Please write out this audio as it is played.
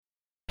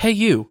Hey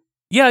you.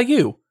 Yeah,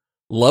 you.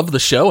 Love the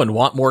show and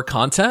want more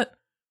content?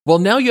 Well,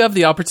 now you have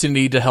the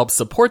opportunity to help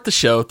support the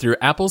show through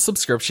Apple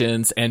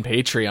subscriptions and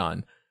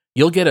Patreon.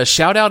 You'll get a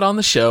shout out on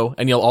the show,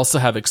 and you'll also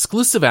have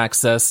exclusive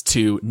access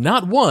to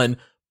not one,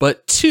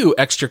 but 2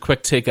 extra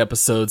quick take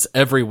episodes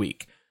every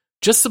week.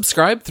 Just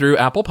subscribe through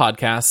Apple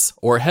Podcasts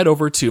or head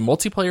over to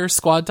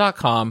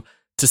multiplayersquad.com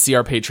to see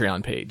our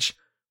Patreon page.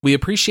 We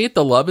appreciate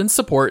the love and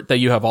support that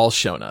you have all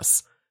shown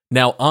us.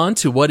 Now on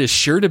to what is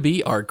sure to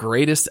be our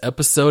greatest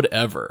episode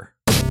ever.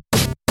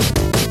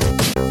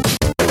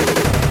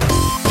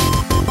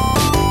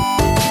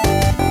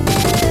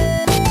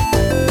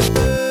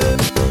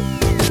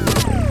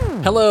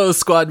 Hello,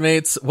 squad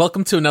mates.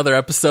 Welcome to another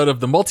episode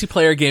of the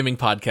Multiplayer Gaming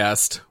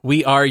Podcast.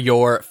 We are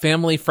your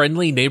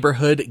family-friendly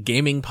neighborhood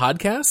gaming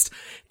podcast.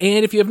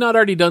 And if you have not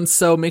already done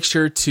so, make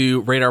sure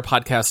to rate our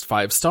podcast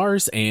 5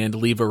 stars and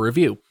leave a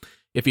review.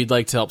 If you'd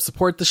like to help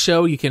support the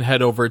show, you can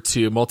head over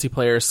to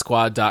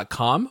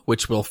multiplayersquad.com,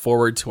 which will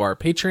forward to our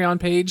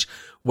Patreon page,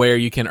 where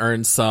you can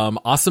earn some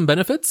awesome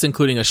benefits,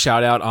 including a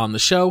shout out on the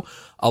show,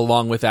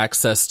 along with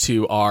access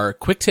to our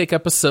quick take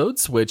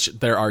episodes, which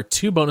there are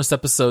 2 bonus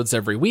episodes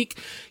every week.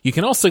 You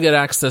can also get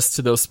access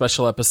to those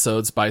special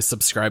episodes by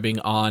subscribing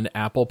on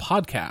Apple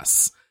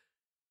Podcasts.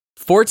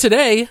 For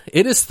today,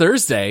 it is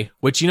Thursday,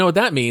 which you know what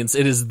that means.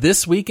 It is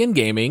This Week in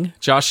Gaming.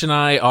 Josh and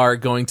I are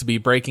going to be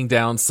breaking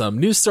down some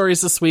news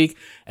stories this week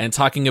and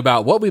talking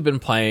about what we've been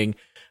playing.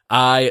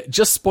 I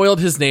just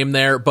spoiled his name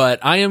there, but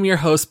I am your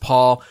host,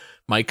 Paul.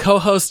 My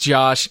co-host,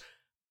 Josh,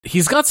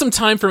 he's got some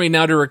time for me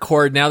now to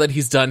record now that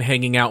he's done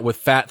hanging out with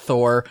Fat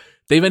Thor.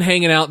 They've been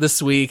hanging out this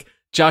week.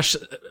 Josh,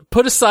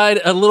 put aside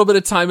a little bit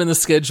of time in the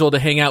schedule to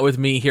hang out with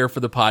me here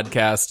for the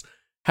podcast.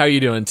 How are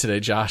you doing today,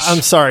 Josh?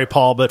 I'm sorry,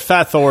 Paul, but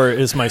Fat Thor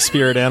is my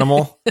spirit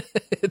animal.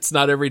 It's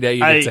not every day you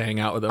get to hang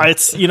out with him.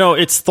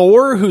 It's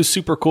Thor who's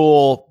super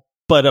cool,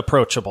 but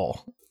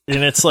approachable.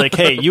 And it's like,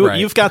 hey, Right.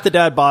 You've got the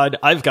dad bod,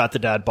 I've got the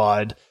dad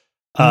bod.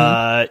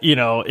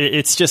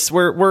 It's just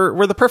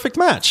we're the perfect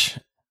match.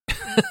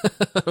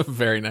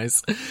 Very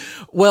nice.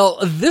 Well,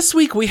 this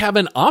week we have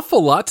an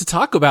awful lot to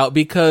talk about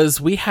because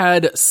we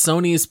had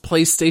Sony's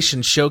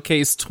PlayStation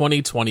Showcase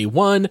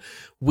 2021.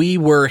 We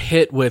were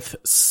hit with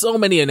so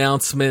many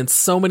announcements,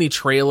 so many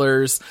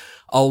trailers,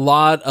 a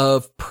lot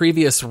of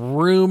previous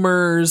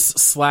rumors /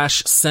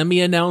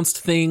 semi-announced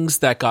things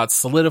that got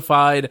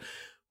solidified.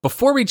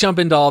 Before we jump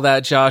into all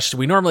that, Josh,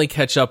 we normally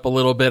catch up a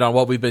little bit on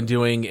what we've been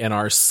doing in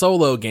our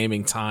solo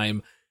gaming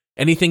time.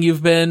 Anything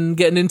you've been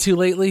getting into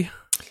lately?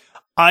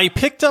 I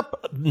picked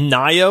up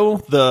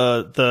Nioh,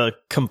 the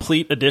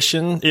complete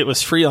edition. It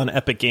was free on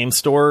Epic Game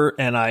Store,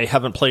 and I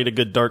haven't played a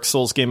good Dark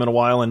Souls game in a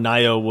while, and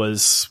Nioh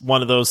was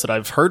one of those that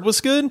I've heard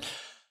was good.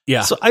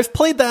 Yeah. So I've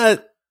played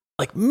that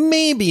like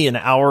maybe an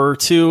hour or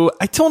 2.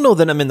 I don't know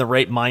that I'm in the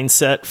right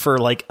mindset for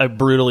like a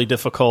brutally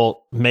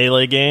difficult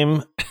melee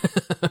game.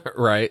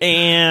 Right.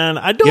 And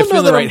I don't know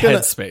in that the I'm right gonna,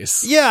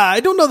 headspace. Yeah, I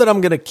don't know that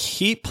I'm going to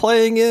keep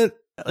playing it.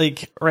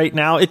 Like right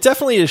now, it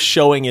definitely is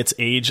showing its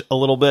age a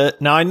little bit.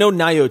 Now I know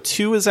Nioh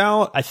 2 is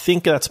out. I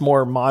think that's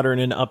more modern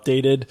and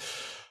updated.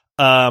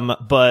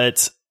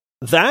 But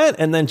that,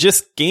 and then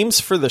just games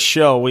for the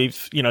show.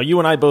 You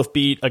and I both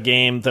beat a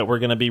game that we're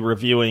going to be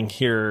reviewing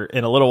here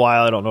in a little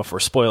while. I don't know if we're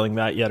spoiling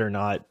that yet or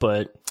not,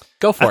 but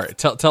go for it.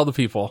 Tell the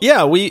people.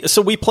 Yeah, we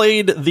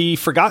played the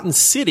Forgotten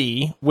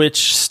City,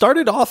 which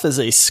started off as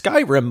a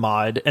Skyrim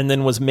mod and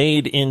then was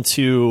made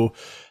into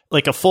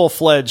like a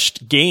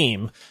full-fledged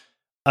game.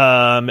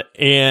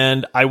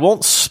 And I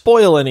won't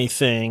spoil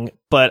anything,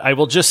 but I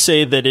will just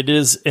say that it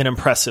is an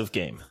impressive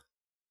game.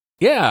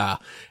 Yeah,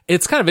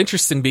 it's kind of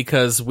interesting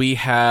because we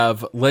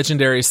have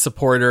legendary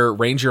supporter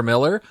Ranger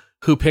Miller,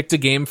 who picked a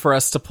game for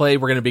us to play.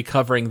 We're going to be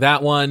covering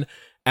that one.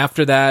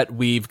 After that,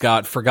 we've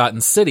got Forgotten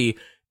City.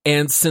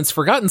 And since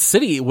Forgotten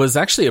City was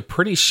actually a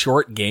pretty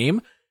short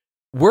game,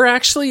 we're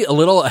actually a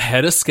little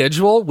ahead of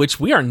schedule,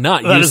 which we are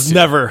not used to.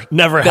 That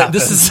never happened.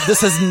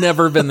 This has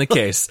never been the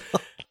case.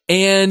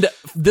 And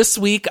this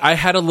week, I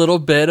had a little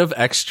bit of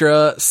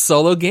extra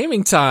solo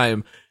gaming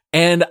time,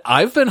 and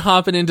I've been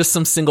hopping into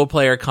some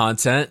single-player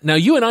content. Now,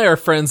 you and I are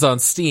friends on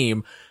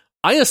Steam.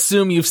 I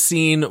assume you've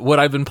seen what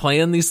I've been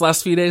playing these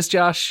last few days,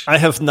 Josh? I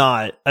have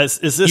not. Is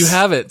this? You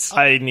haven't?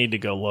 I need to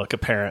go look,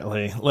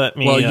 apparently. Let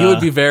me... Well, you would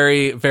be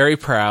very, very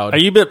proud.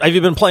 Have you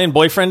been playing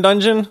Boyfriend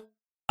Dungeon?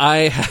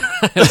 I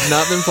have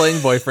not been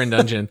playing Boyfriend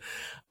Dungeon.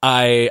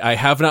 I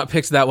have not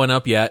picked that one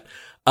up yet,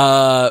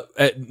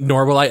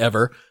 nor will I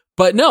ever.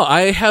 But no,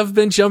 I have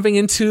been jumping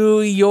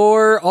into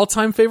your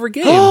all-time favorite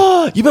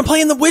game. You've been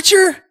playing The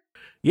Witcher?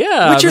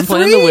 Yeah, Witcher I've been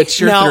playing 3? The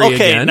Witcher 3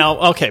 again.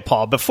 Okay,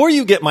 Paul, before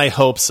you get my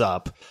hopes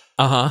up,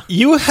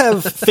 you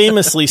have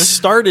famously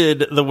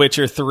started The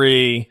Witcher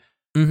 3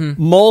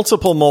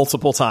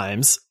 multiple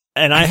times,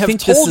 and I have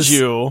told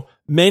you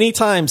many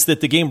times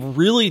that the game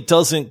really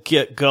doesn't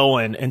get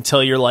going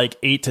until you're like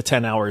 8 to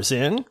 10 hours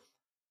in.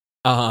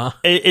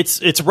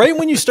 It's right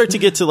when you start to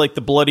get to like the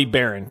Bloody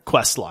Baron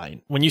quest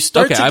line. When you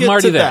start to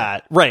get to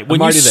that, right?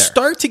 When you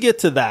start to get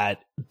to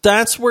that,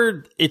 that's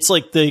where it's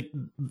like they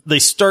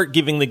start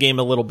giving the game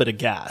a little bit of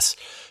gas.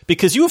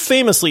 because you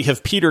famously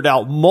have petered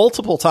out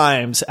multiple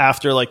times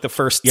after like the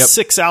first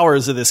 6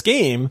 hours of this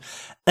game.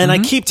 And I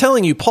keep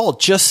telling you, Paul,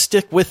 just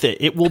stick with it.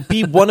 It will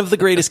be one of the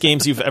greatest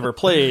games you've ever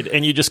played.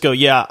 And you just go,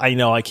 yeah, I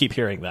know. I keep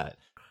hearing that.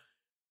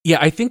 Yeah,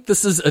 I think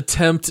this is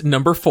attempt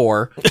number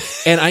 4,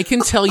 and I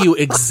can tell you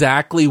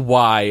exactly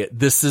why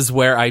this is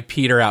where I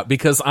peter out,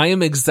 because I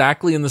am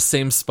exactly in the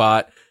same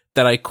spot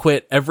that I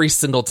quit every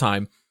single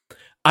time.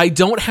 I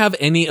don't have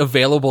any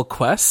available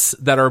quests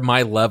that are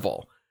my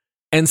level,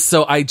 and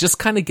so I just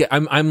kind of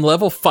I'm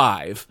level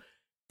 5,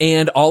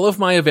 and all of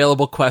my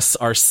available quests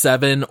are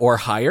 7 or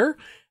higher.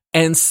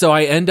 And so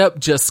I end up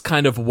just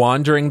kind of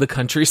wandering the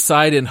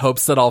countryside in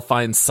hopes that I'll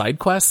find side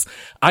quests.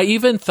 I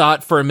even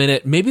thought for a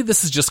minute, maybe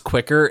this is just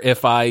quicker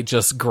if I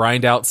just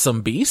grind out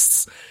some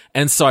beasts.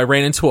 And so I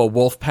ran into a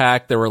wolf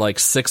pack. There were like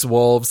 6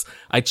 wolves.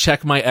 I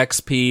check my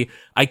XP.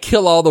 I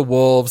kill all the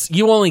wolves.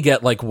 You only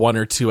get like 1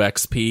 or 2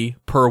 XP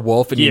per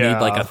wolf, and you need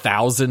like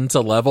 1,000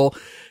 to level.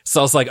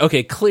 So I was like,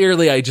 okay,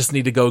 clearly I just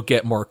need to go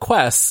get more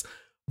quests.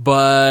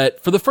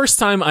 But for the first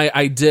time,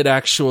 I did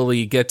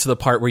actually get to the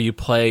part where you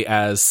play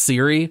as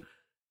Ciri.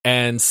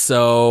 And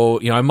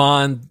so,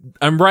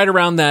 I'm right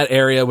around that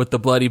area with the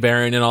Bloody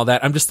Baron and all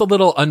that. I'm just a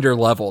little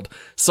under-leveled.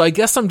 So I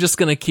guess I'm just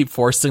going to keep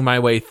forcing my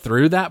way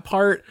through that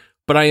part,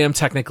 but I am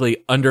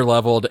technically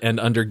under-leveled and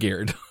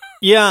under-geared.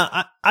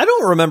 Yeah, I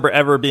don't remember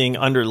ever being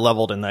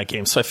under-leveled in that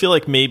game. So I feel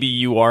like maybe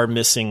you are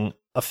missing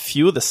a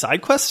few of the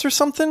side quests or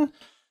something.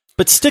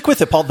 But stick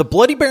with it, Paul. The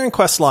Bloody Baron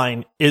quest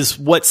line is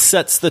what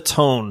sets the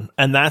tone.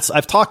 And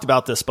I've talked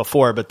about this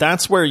before, but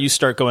that's where you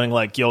start going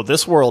like, yo,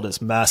 this world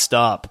is messed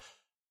up.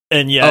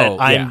 And yet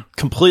I'm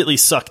completely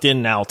sucked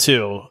in now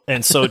too.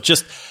 And so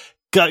just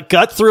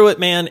gut through it,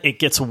 man. It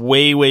gets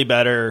way, way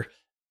better.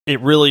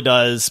 It really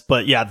does.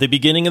 But yeah, the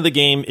beginning of the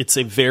game, it's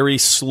a very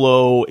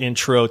slow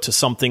intro to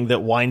something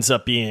that winds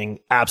up being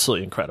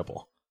absolutely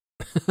incredible.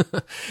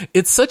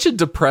 It's such a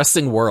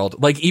depressing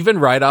world. Like even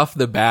right off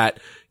the bat,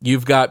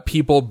 you've got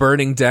people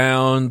burning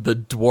down the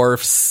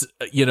dwarfs,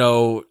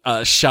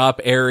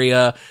 shop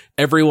area.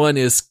 Everyone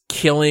is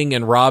killing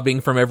and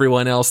robbing from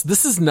everyone else.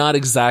 This is not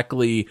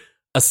exactly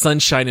a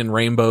sunshine and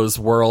rainbows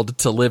world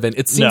to live in.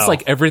 It seems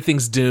like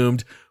everything's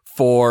doomed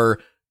for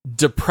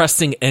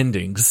depressing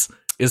endings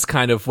is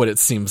kind of what it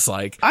seems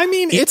like. I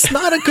mean, it's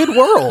not a good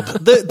world.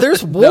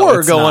 There's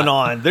war going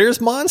on. There's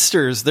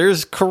monsters.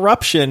 There's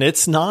corruption.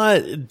 It's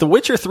not. The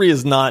Witcher 3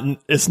 is not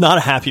a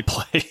happy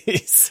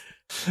place.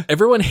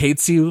 Everyone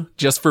hates you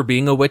just for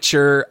being a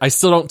Witcher. I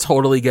still don't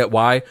totally get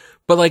why.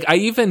 But like, I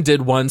even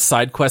did one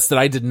side quest that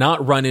I did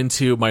not run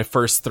into my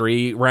first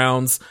 3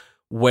 rounds,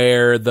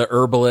 where the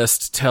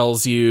herbalist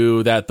tells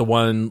you that the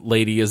one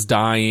lady is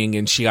dying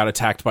and she got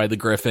attacked by the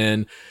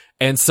griffin.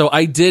 And so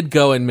I did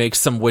go and make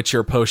some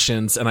Witcher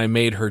potions and I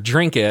made her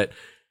drink it.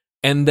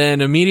 And then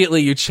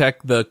immediately you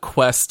check the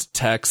quest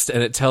text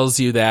and it tells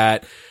you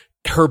that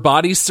her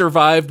body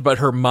survived, but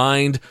her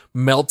mind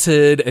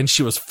melted and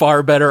she was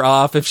far better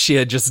off if she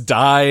had just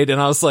died. And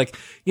I was like,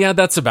 yeah,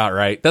 that's about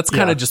right. That's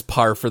kind of just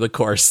par for the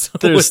course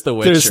with the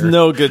Witcher. There's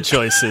no good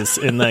choices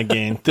in that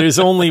game. There's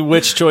only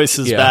which choice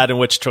is bad and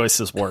which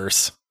choice is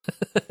worse.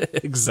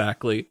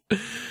 Exactly.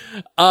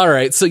 All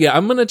right. So yeah,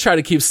 I'm going to try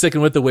to keep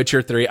sticking with The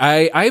Witcher 3.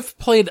 I've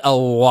played a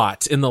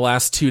lot in the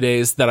last 2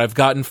 days that I've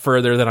gotten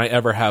further than I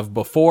ever have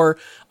before.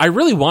 I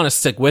really want to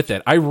stick with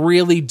it. I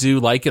really do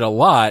like it a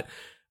lot.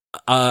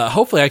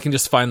 Hopefully I can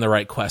just find the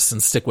right quests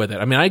and stick with it.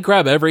 I mean, I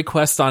grab every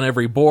quest on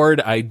every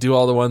board. I do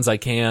all the ones I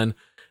can,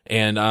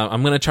 and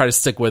I'm going to try to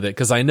stick with it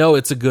because I know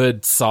it's a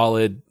good,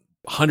 solid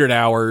 100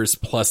 hours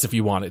plus if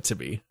you want it to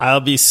be. I'll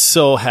be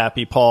so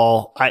happy,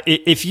 Paul.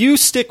 If you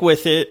stick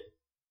with it,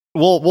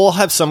 we'll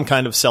have some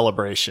kind of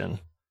celebration.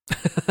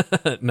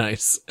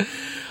 Nice.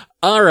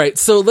 All right,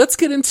 so let's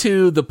get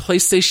into the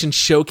PlayStation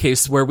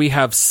Showcase, where we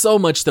have so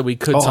much that we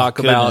could talk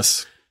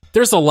about.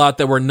 There's a lot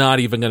that we're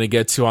not even going to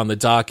get to on the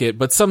docket,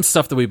 but some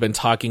stuff that we've been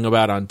talking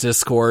about on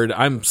Discord.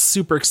 I'm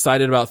super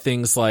excited about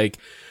things like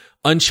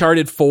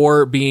Uncharted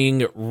 4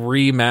 being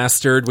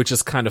remastered, which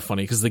is kind of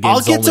funny because the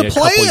game's only a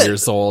couple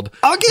years old.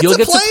 You'll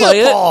get to play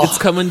it, Paul. It's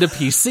coming to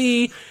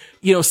PC.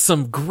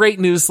 Some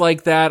great news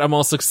like that. I'm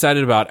also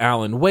excited about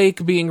Alan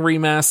Wake being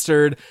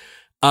remastered.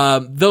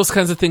 Those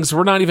kinds of things.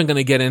 We're not even going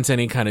to get into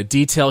any kind of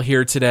detail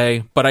here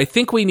today, but I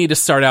think we need to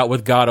start out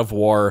with God of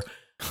War.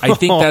 I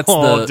think that's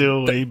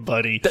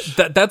buddy.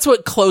 That's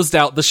what closed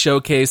out the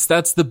showcase.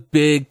 That's the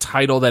big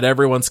title that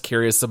everyone's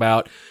curious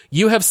about.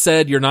 You have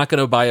said you're not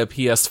going to buy a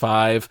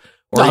PS5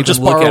 or even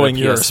just look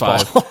borrowing at a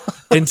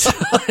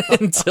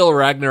PS5 until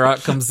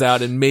Ragnarok comes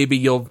out, and maybe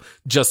you'll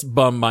just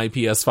bum my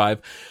PS5.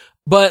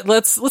 But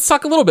let's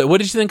talk a little bit. What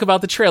did you think about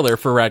the trailer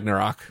for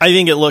Ragnarok? I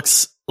think it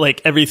looks like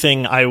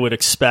everything I would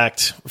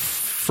expect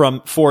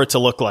for it to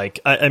look like.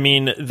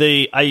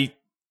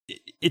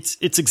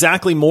 It's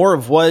exactly more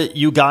of what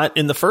you got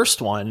in the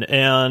first one,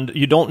 and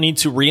you don't need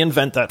to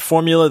reinvent that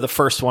formula. The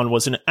first one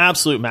was an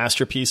absolute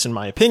masterpiece, in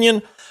my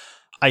opinion.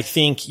 I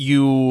think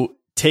you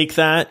take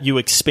that, you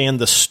expand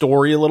the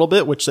story a little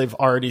bit, which they've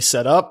already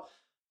set up.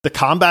 The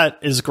combat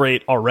is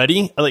great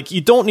already. Like,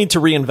 you don't need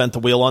to reinvent the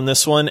wheel on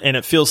this one, and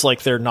it feels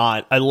like they're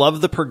not. I love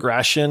the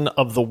progression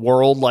of the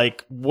world.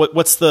 Like,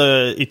 what's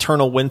the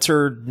Eternal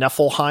Winter,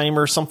 Niflheim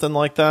or something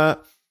like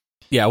that?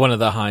 Yeah, one of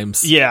the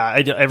Heims. Yeah,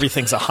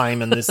 everything's a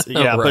Heim in this.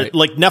 Yeah, Right. But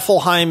like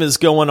Niflheim is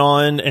going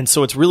on, and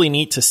so it's really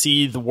neat to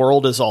see the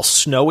world is all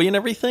snowy and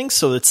everything.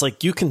 So it's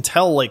like you can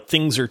tell like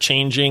things are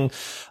changing.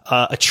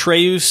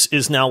 Atreus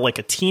is now like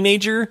a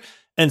teenager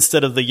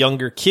instead of the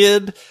younger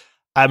kid.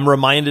 I'm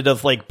reminded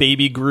of like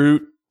Baby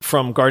Groot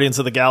from Guardians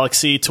of the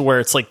Galaxy, to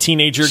where it's like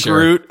teenager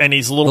Groot, and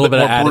he's a little bit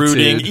more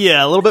brooding. Attitude.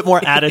 Yeah, a little bit more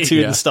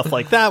attitude and stuff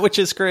like that, which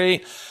is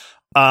great.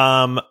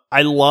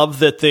 I love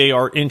that they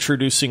are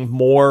introducing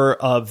more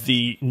of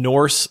the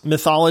Norse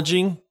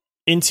mythology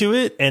into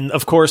it. And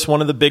of course,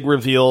 one of the big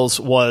reveals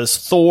was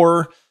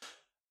Thor.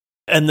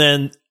 And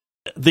then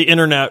the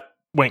internet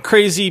went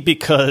crazy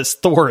because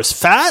Thor is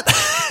fat.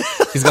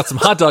 He's got some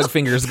hot dog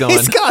fingers going.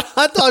 He's got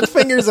hot dog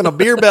fingers and a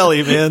beer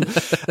belly, man.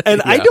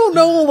 And I don't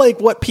know, like,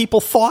 what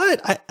people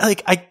thought.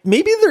 I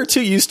maybe they're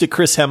too used to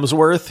Chris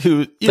Hemsworth,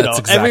 who, That's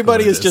exactly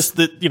everybody is just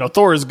that,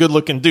 Thor is a good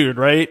looking dude,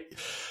 right?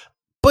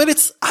 But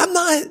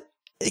I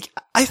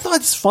thought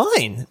it's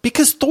fine,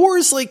 because Thor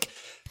is like,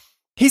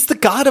 he's the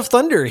god of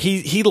thunder.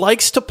 He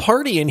likes to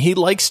party and he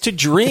likes to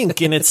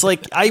drink. And it's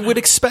like, I would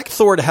expect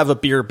Thor to have a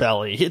beer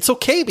belly. It's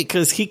okay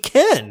because he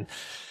can.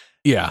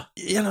 Yeah.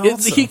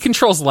 He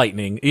controls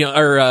lightning, He's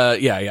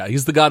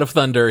the god of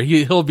thunder.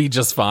 He'll be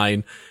just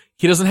fine.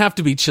 He doesn't have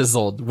to be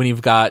chiseled when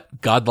you've got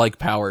godlike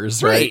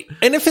powers, right?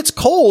 And if it's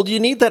cold, you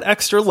need that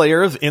extra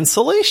layer of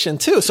insulation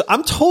too. So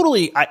I'm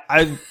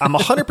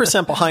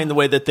 100% behind the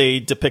way that they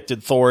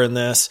depicted Thor in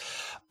this.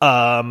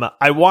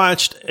 I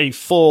watched a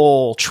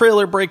full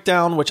trailer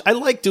breakdown, which I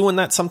like doing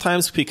that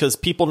sometimes because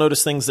people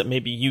notice things that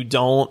maybe you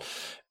don't.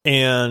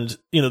 And,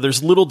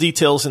 there's little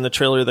details in the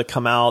trailer that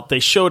come out. They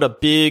showed a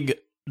big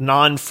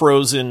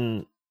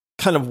non-frozen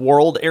kind of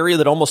world area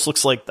that almost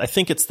looks like, I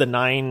think it's the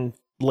 9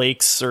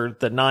 lakes or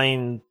the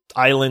 9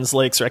 islands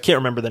lakes, or I can't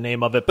remember the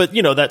name of it, but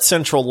that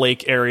central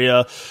lake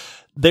area.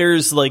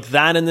 There's like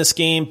that in this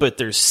game, but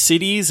there's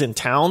cities and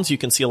towns. You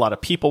can see a lot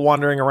of people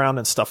wandering around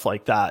and stuff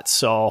like that.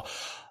 So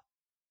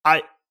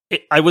I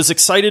was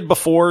excited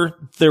before.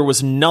 There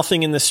was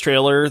nothing in this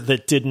trailer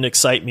that didn't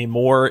excite me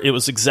more. It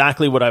was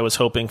exactly what I was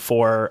hoping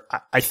for.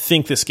 I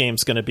think this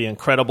game's going to be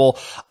incredible.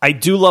 I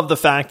do love the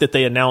fact that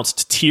they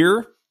announced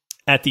Tyr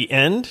at the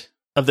end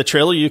of the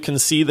trailer. You can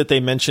see that they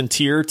mentioned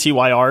Tyr,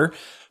 Tyr,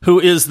 who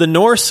is the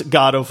Norse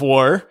god of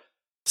war.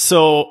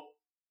 So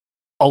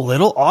a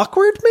little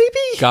awkward,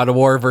 maybe? God of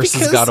War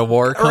versus God of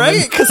War.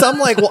 Right? Because I'm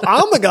like, well,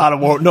 I'm the God of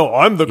War. No,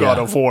 I'm the God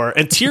of War.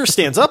 And Tyr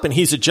stands up and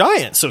he's a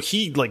giant. So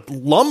he like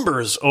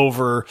lumbers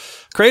over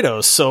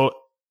Kratos. So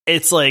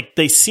it's like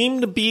they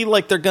seem to be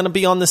like they're going to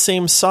be on the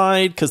same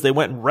side because they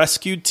went and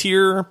rescued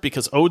Tyr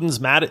because Odin's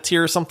mad at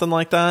Tyr or something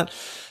like that.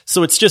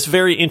 So it's just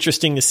very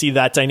interesting to see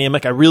that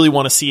dynamic. I really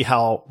want to see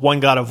how one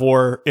God of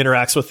War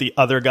interacts with the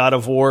other God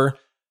of War.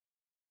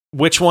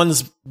 Which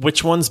one's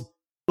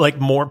like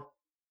more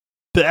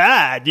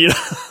bad,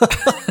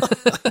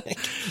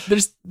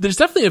 There's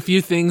definitely a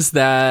few things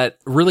that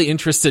really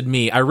interested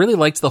me. I really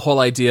liked the whole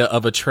idea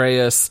of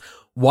Atreus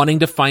wanting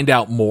to find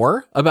out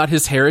more about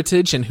his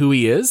heritage and who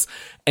he is.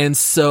 And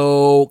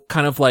so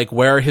kind of like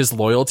where his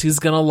loyalty is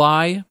going to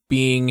lie,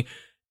 being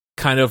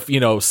kind of,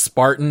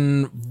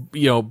 Spartan,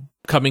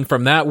 coming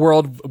from that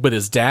world with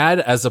his dad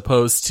as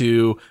opposed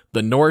to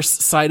the Norse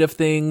side of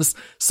things.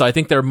 So I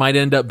think there might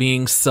end up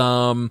being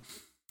some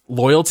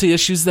loyalty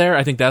issues there.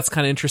 I think that's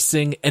kind of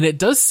interesting. And it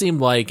does seem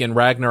like in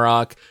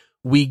Ragnarok,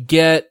 we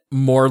get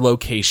more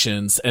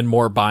locations and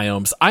more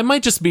biomes. I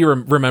might just be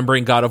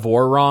remembering God of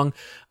War wrong.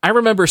 I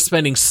remember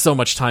spending so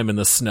much time in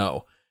the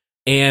snow.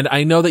 And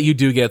I know that you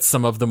do get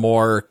some of the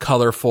more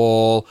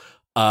colorful,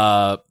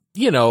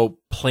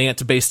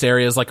 plant-based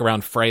areas like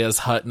around Freya's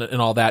hut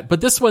and all that.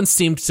 But this one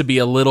seemed to be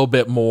a little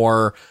bit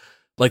more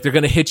like they're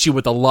going to hit you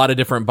with a lot of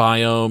different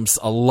biomes,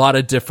 a lot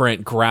of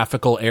different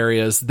graphical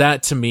areas.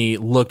 That to me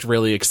looked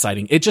really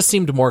exciting. It just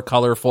seemed more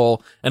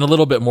colorful and a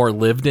little bit more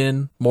lived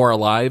in, more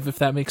alive, if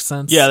that makes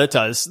sense. Yeah, that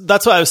does.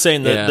 That's why I was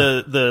saying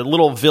the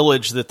little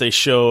village that they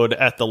showed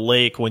at the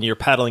lake when you're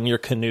paddling your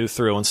canoe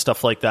through and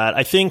stuff like that.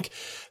 I think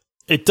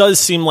it does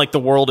seem like the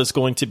world is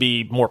going to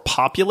be more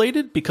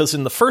populated because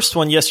in the first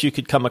one, yes, you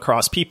could come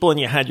across people and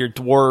you had your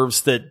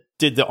dwarves that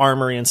did the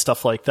armory and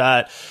stuff like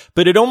that.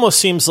 But it almost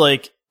seems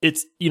like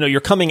it's,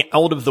 you're coming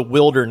out of the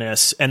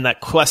wilderness and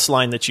that quest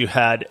line that you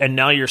had, and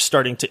now you're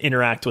starting to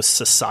interact with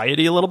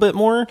society a little bit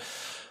more.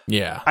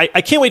 Yeah.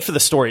 I can't wait for the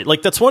story.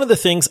 Like, that's one of the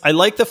things. I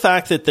like the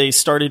fact that they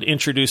started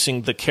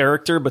introducing the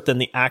character, but then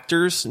the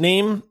actor's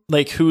name,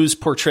 like who's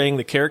portraying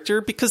the character,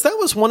 because that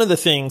was one of the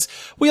things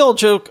we all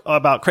joke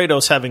about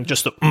Kratos having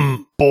just a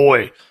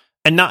boy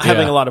and not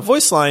having a lot of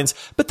voice lines,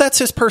 but that's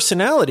his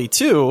personality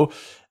too.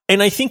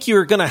 And I think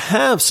you're going to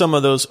have some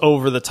of those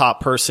over-the-top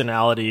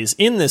personalities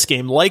in this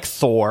game, like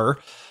Thor.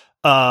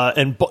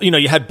 And,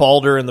 you had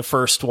Baldur in the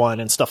first one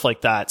and stuff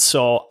like that.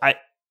 So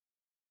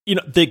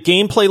the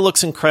gameplay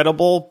looks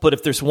incredible, but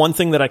if there's one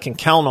thing that I can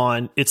count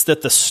on, it's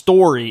that the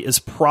story is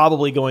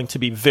probably going to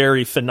be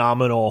very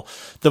phenomenal.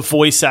 The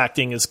voice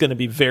acting is going to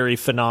be very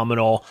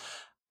phenomenal.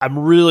 I'm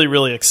really,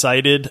 really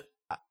excited.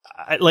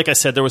 Like I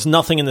said, there was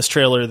nothing in this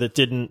trailer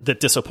that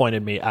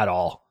disappointed me at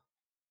all.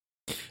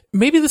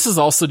 Maybe this is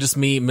also just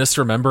me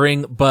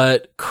misremembering,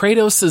 but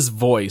Kratos'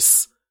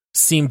 voice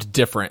seemed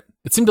different.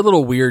 It seemed a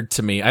little weird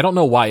to me. I don't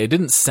know why. It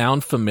didn't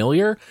sound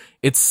familiar.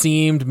 It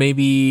seemed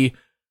maybe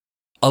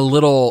a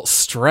little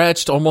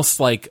stretched,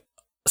 almost like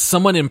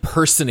someone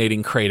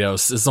impersonating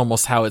Kratos is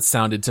almost how it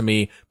sounded to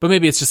me. But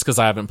maybe it's just because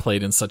I haven't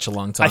played in such a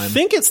long time. I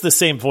think it's the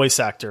same voice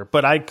actor,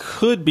 but I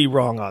could be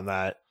wrong on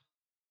that.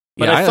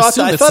 But yeah, I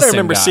thought I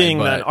remember seeing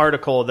that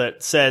article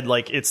that said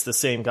like it's the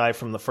same guy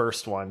from the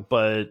first one.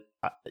 But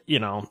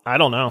I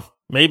don't know.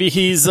 Maybe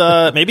he's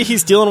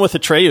dealing with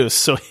Atreus,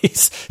 so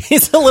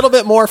he's a little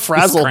bit more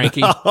frazzled. He's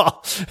cranky.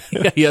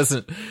 Yeah, he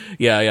hasn't.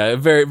 Yeah.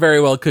 Very,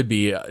 very well could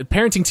be.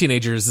 Parenting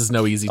teenagers is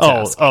no easy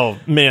task. Oh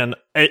man,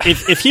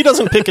 if he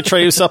doesn't pick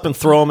Atreus up and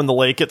throw him in the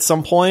lake at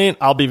some point,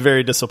 I'll be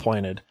very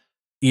disappointed.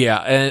 Yeah,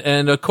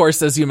 and of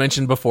course, as you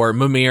mentioned before,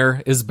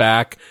 Mimir is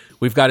back.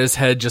 We've got his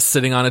head just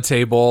sitting on a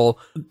table,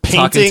 painting.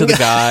 Talking to the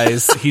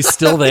guys. He's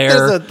still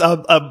there. There's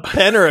a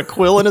pen or a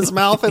quill in his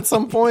mouth at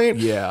some point.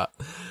 Yeah.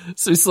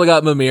 So we still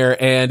got Mimir,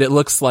 and it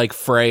looks like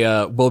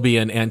Freya will be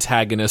an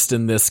antagonist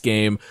in this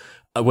game.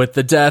 With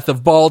the death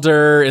of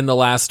Baldur in the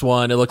last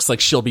one, it looks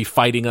like she'll be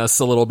fighting us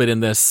a little bit in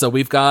this. So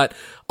we've got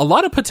a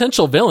lot of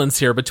potential villains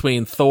here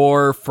between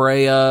Thor,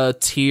 Freya,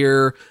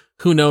 Tyr.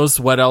 Who knows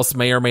what else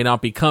may or may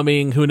not be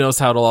coming? Who knows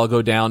how it'll all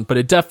go down? But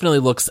it definitely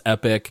looks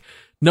epic.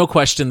 No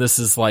question, this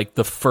is like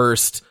the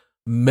first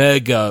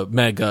mega,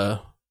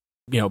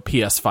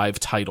 PS5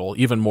 title,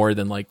 even more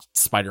than like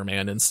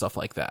Spider-Man and stuff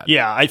like that.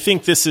 Yeah, I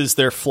think this is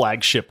their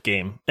flagship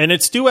game. And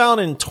it's due out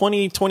in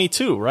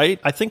 2022, right?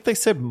 I think they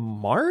said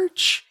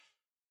March?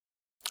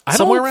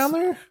 Somewhere around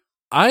there?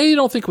 I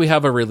don't think we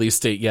have a release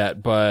date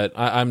yet, but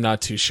I'm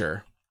not too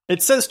sure.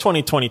 It says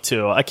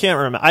 2022. I can't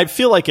remember. I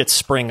feel like it's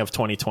spring of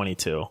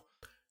 2022.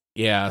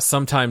 Yeah,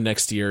 sometime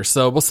next year.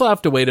 So we'll still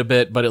have to wait a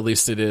bit, but at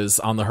least it is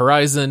on the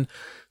horizon.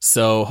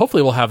 So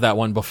hopefully we'll have that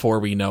one before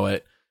we know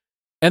it.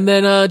 And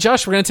then,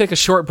 Josh, we're going to take a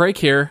short break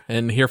here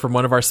and hear from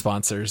one of our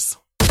sponsors.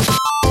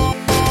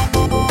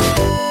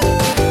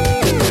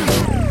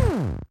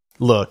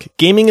 Look,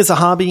 gaming is a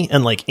hobby,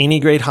 and like any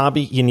great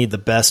hobby, you need the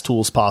best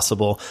tools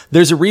possible.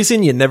 There's a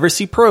reason you never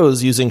see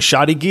pros using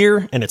shoddy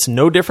gear, and it's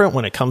no different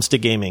when it comes to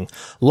gaming.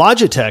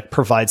 Logitech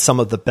provides some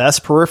of the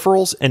best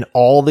peripherals in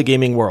all the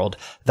gaming world.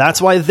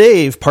 That's why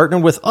they've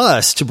partnered with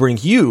us to bring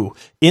you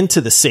into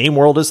the same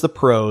world as the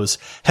pros.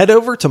 Head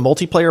over to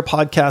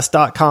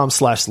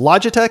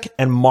multiplayerpodcast.com/Logitech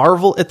and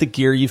marvel at the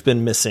gear you've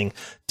been missing.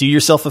 Do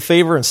yourself a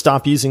favor and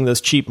stop using those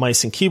cheap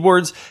mice and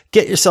keyboards.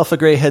 Get yourself a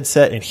great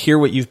headset and hear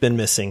what you've been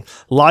missing.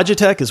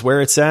 Logitech is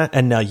where it's at,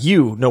 and now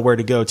you know where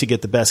to go to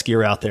get the best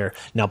gear out there.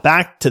 Now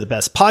back to the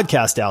best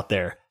podcast out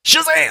there.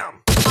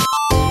 Shazam!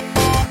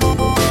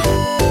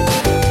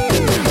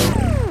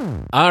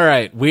 All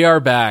right, we are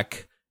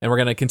back. And we're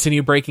going to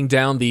continue breaking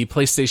down the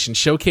PlayStation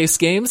Showcase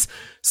games.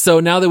 So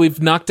now that we've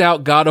knocked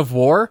out God of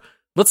War,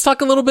 let's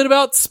talk a little bit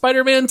about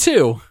Spider-Man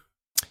 2.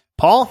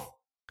 Paul,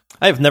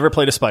 I have never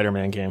played a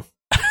Spider-Man game.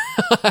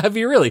 Have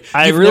you really?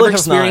 You've really never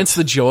experienced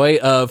the joy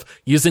of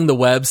using the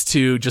webs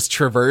to just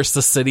traverse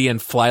the city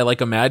and fly like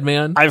a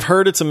madman? I've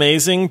heard it's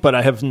amazing, but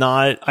I have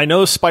not. I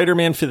know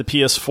Spider-Man for the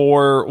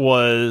PS4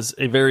 was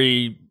a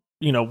very,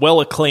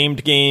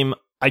 well-acclaimed game.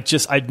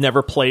 I'd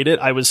never played it.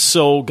 I was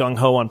so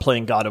gung-ho on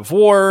playing God of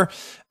War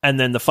and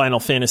then the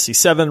Final Fantasy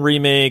VII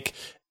remake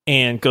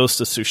and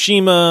Ghost of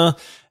Tsushima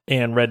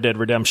and Red Dead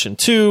Redemption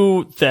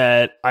 2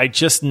 that I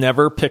just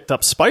never picked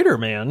up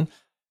Spider-Man.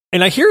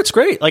 And I hear it's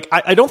great. Like,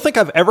 I don't think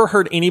I've ever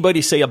heard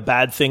anybody say a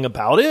bad thing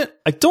about it.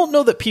 I don't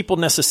know that people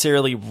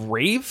necessarily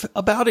rave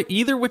about it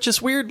either, which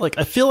is weird. Like,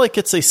 I feel like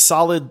it's a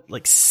solid,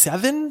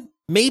 7,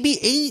 maybe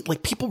 8.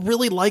 Like, people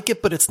really like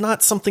it, but it's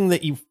not something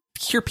that you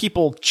hear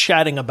people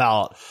chatting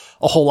about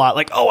a whole lot.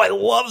 Like, oh, I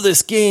love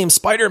this game,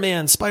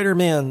 Spider-Man,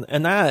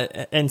 and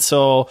that. And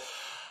so,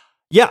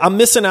 yeah, I'm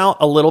missing out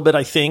a little bit,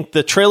 I think.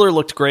 The trailer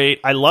looked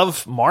great. I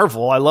love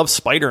Marvel. I love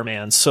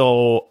Spider-Man.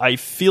 So I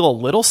feel a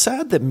little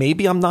sad that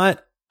maybe I'm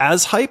not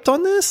as hyped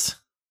on this.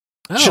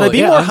 Should I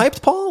be more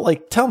hyped, Paul?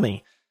 Tell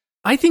me.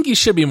 I think you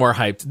should be more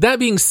hyped. That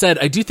being said,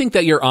 I do think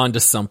that you're onto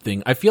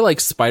something. I feel like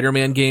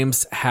Spider-Man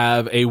games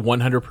have a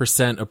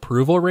 100%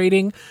 approval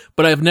rating,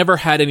 but I've never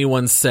had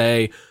anyone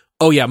say,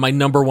 oh yeah, my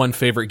number one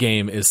favorite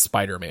game is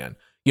Spider-Man.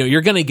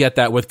 You're going to get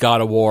that with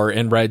God of War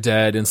and Red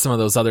Dead and some of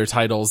those other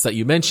titles that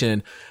you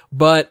mentioned.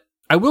 But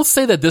I will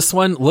say that this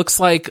one looks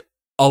like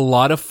a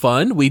lot of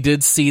fun. We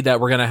did see that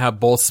we're going to have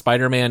both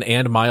Spider-Man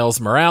and Miles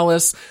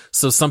Morales.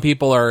 So some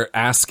people are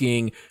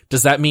asking,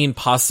 does that mean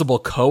possible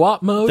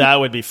co-op mode? That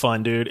would be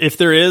fun, dude. If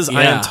there is, yeah.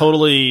 I am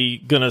totally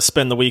going to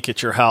spend the week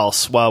at your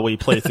house while we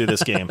play through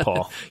this game,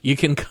 Paul. You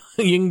can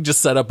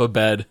just set up a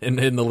bed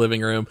in the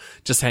living room,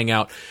 just hang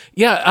out.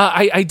 Yeah,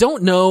 I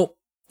don't know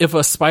if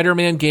a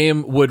Spider-Man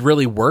game would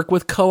really work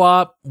with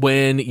co-op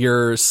when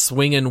you're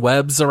swinging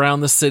webs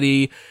around the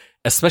city,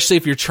 especially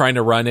if you're trying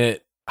to run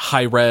it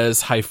high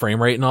res, high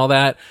frame rate and all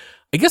that.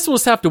 I guess we'll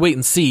just have to wait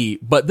and see,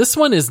 but this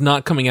one is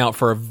not coming out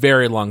for a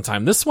very long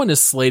time. This one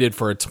is slated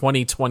for a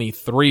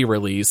 2023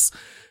 release,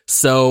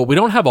 so we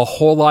don't have a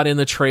whole lot in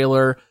the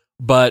trailer,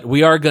 but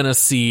we are going to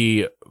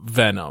see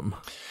Venom.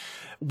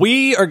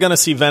 We are going to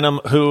see Venom,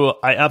 who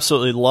I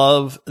absolutely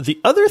love. The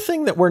other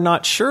thing that we're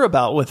not sure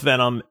about with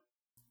Venom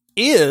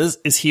is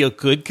he a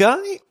good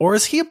guy or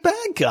is he a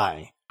bad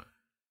guy?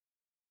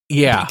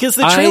 Yeah. Because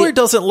the trailer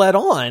doesn't let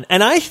on,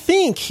 and I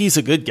think he's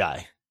a good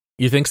guy.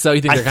 You think so? You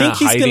think they're kind of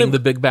hiding the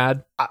big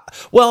bad?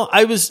 Well,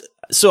 I was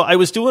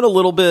doing a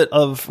little bit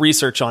of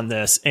research on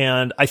this,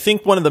 and I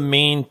think one of the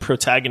main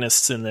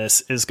protagonists in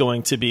this is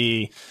going to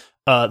be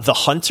the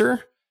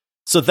Hunter.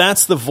 So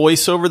that's the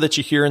voiceover that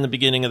you hear in the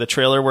beginning of the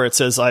trailer where it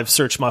says, "I've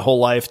searched my whole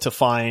life to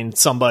find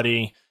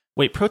somebody."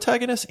 Wait,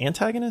 protagonist,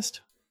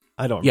 antagonist?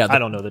 I don't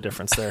know the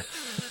difference there.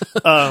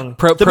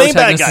 The main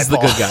bad guy is the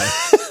good guy.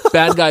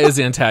 Bad guy is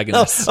the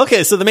antagonist. Oh,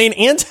 okay, so the main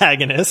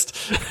antagonist,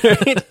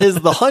 right, is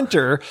the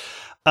Hunter.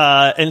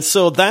 And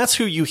so that's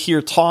who you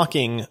hear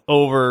talking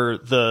over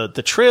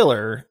the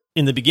trailer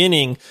in the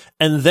beginning,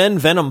 and then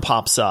Venom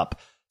pops up.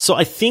 So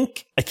I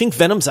think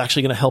Venom's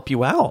actually going to help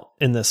you out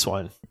in this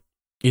one.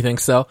 You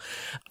think so?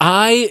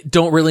 I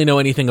don't really know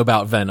anything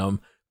about Venom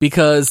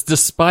because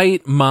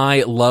despite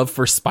my love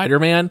for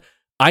Spider-Man,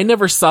 I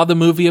never saw the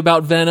movie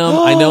about Venom.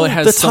 I know it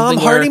has the Tom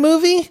Hardy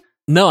movie?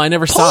 No, I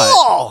never saw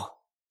it.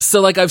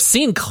 So like I've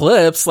seen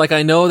clips, like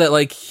I know that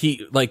like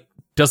he like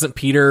doesn't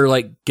Peter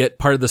like get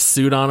part of the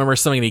suit on him or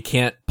something and he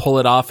can't pull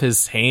it off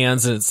his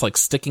hands and it's like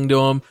sticking to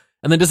him?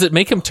 And then does it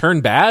make him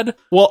turn bad?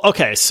 Well,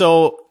 okay,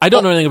 so I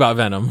don't know anything about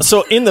Venom.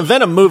 So in the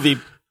Venom movie,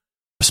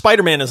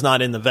 Spider-Man is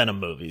not in the Venom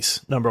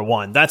movies, number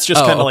one. That's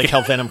just kind of like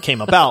how Venom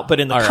came about.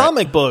 But in the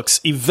comic books,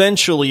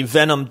 eventually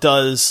Venom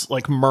does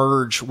like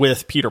merge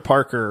with Peter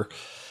Parker.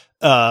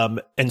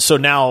 And so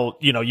now,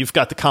 you've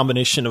got the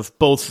combination of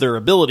both their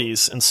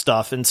abilities and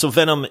stuff. And so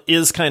Venom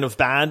is kind of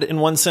bad in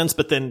one sense,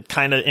 but then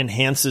kind of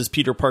enhances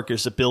Peter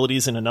Parker's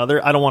abilities in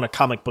another. I don't want a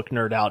comic book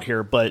nerd out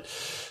here, but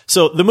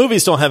so the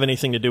movies don't have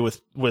anything to do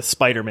with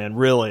Spider-Man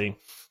really.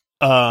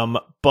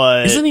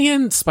 But isn't he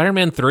in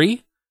Spider-Man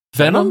 3?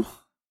 Venom?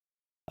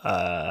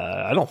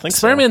 I don't think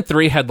Spider-Man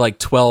 3 had like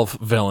 12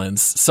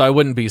 villains, so I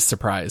wouldn't be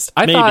surprised.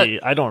 I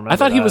don't remember. I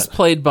thought he was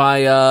played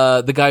by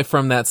the guy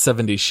from that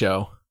 70s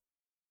show.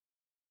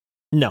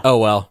 No. Oh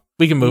well,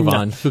 we can move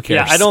on. Who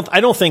cares? Yeah,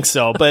 I don't think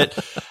so. But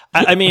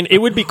I mean, it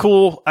would be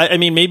cool. I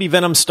mean, maybe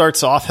Venom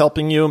starts off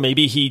helping you.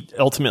 Maybe he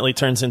ultimately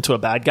turns into a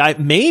bad guy.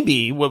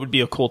 Maybe what would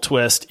be a cool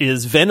twist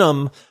is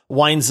Venom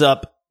winds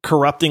up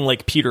corrupting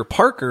like Peter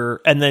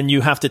Parker, and then you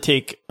have to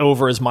take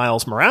over as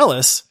Miles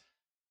Morales.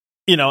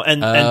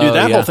 And do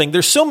that whole thing.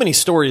 There's so many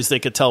stories they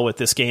could tell with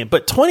this game,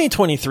 but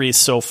 2023 is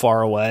so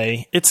far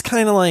away. It's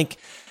kind of like,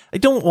 I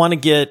don't want to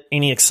get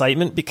any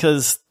excitement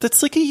because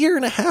that's like a year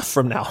and a half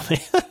from now, man.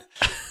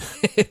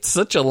 It's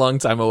such a long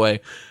time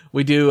away.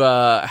 We do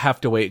have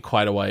to wait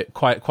quite a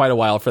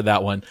while for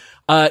that one.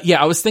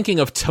 I was thinking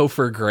of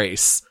Topher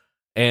Grace,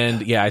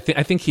 and I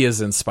think he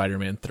is in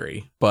Spider-Man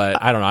 3,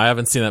 but I don't know. I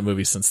haven't seen that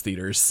movie since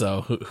theaters,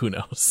 so who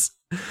knows?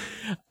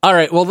 All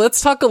right, well,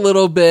 let's talk a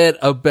little bit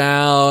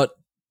about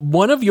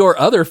one of your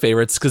other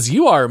favorites, because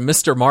you are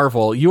Mr.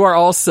 Marvel. You are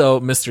also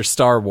Mr.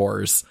 Star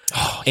Wars.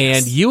 Oh,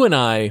 yes. And you and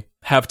I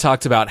have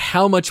talked about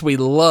how much we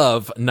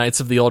love Knights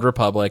of the Old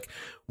Republic.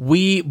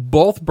 We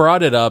both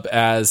brought it up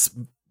as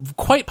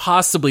quite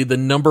possibly the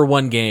number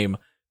one game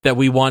that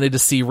we wanted to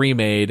see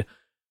remade.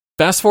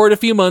 Fast forward a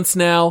few months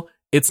now,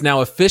 it's now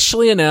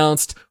officially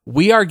announced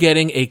we are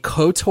getting a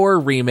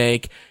KOTOR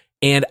remake,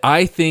 and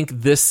I think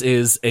this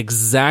is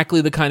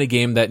exactly the kind of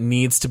game that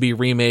needs to be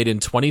remade in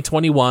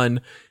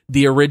 2021.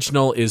 The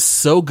original is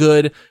so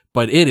good,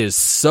 but it is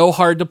so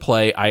hard to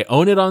play. I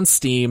own it on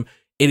Steam.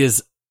 It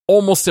is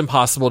almost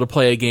impossible to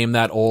play a game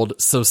that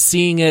old, so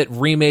seeing it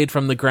remade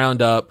from the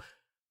ground up,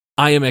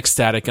 I am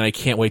ecstatic, and I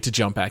can't wait to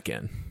jump back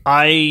in.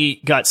 I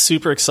got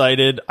super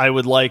excited. I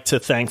would like to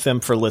thank them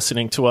for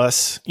listening to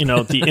us.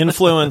 The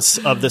influence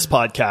of this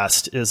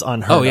podcast is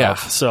unheard of.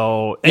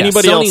 So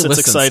anybody else that's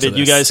excited,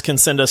 you guys can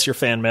send us your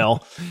fan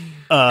mail.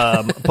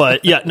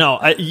 But you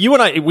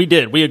and I,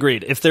 we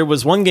agreed. If there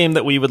was one game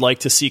that we would like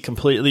to see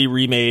completely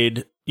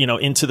remade,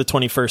 into the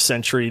 21st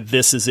century,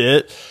 this is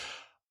it.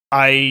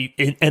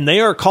 And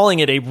they are calling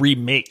it a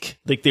remake.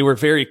 Like, they were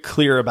very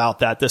clear about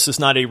that. This is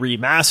not a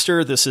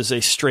remaster. This is a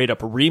straight up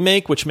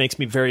remake, which makes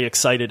me very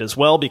excited as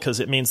well,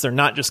 because it means they're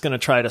not just going to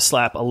try to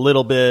slap a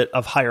little bit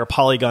of higher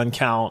polygon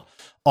count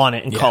on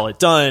it and call it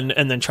done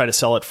and then try to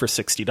sell it for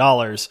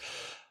 $60.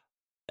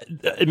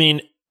 I mean,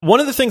 one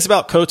of the things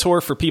about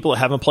KOTOR, for people that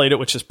haven't played it,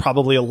 which is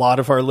probably a lot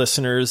of our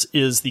listeners,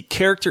 is the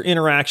character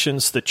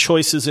interactions, the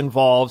choices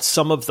involved,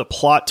 some of the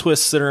plot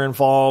twists that are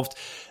involved.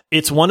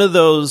 It's one of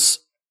those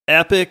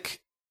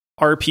epic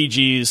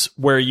RPGs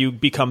where you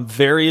become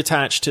very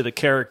attached to the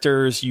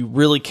characters. You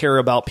really care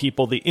about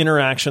people. The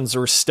interactions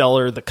are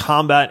stellar. The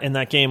combat in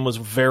that game was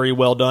very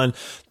well done.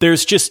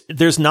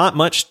 There's not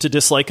much to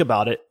dislike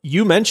about it.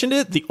 You mentioned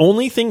it. The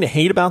only thing to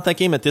hate about that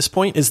game at this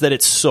point is that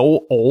it's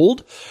so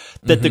old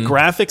that the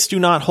graphics do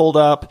not hold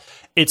up.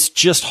 It's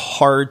just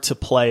hard to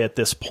play at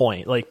this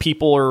point. Like,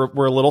 people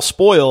were a little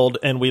spoiled,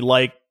 and we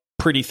like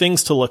pretty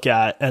things to look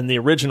at, and the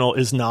original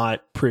is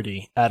not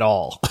pretty at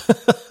all.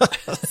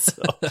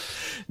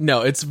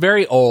 No, it's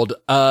very old.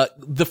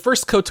 The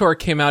first KOTOR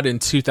came out in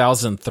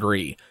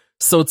 2003,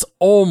 so it's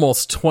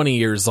almost 20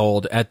 years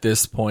old at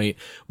this point.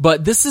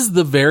 But this is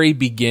the very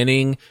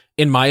beginning,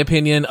 in my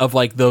opinion, of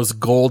like those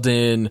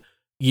golden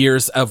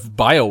years of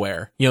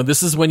BioWare. You know,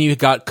 this is when you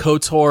got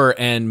KOTOR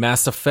and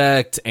Mass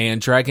Effect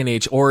and Dragon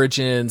Age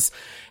Origins.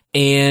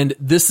 And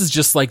this is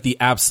just like the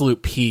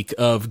absolute peak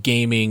of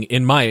gaming,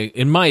 in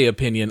my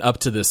opinion, up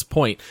to this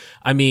point.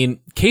 I mean,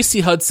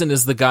 Casey Hudson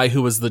is the guy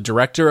who was the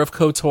director of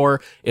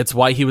KOTOR. It's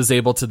why he was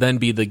able to then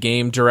be the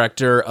game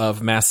director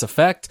of Mass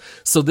Effect.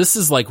 So this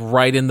is like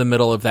right in the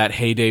middle of that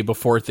heyday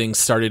before things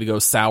started to go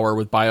sour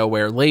with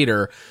BioWare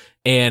later.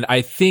 And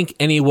I think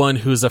anyone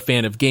who's a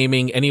fan of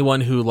gaming, anyone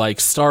who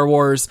likes Star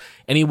Wars,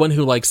 anyone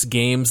who likes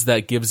games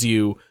that gives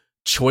you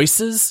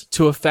choices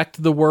to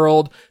affect the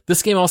world.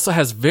 This game also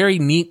has very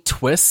neat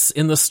twists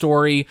in the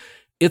story.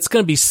 It's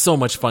going to be so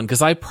much fun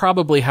because I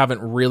probably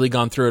haven't really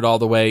gone through it all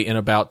the way in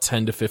about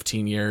 10 to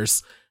 15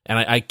 years. And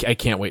I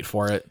can't wait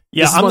for it.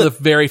 Yeah, this is one of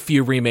the very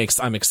few remakes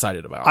I'm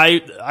excited about.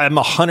 I'm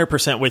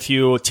 100% with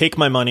you. Take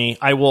my money.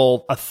 I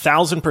will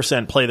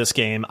 1,000% play this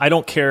game. I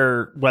don't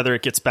care whether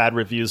it gets bad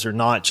reviews or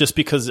not, just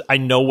because I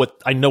know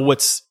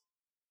what's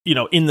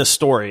in the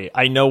story.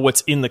 I know what's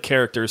in the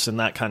characters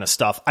and that kind of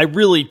stuff. I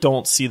really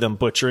don't see them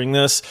butchering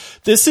this.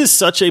 This is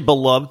such a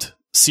beloved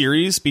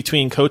series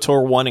between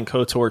KOTOR 1 and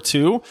KOTOR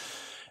 2.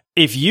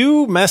 If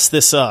you mess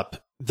this up,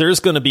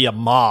 there's going to be a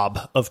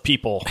mob of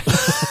people.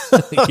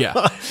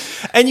 Yeah.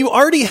 And you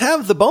already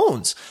have the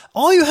bones.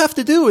 All you have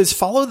to do is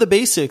follow the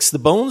basics, the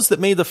bones that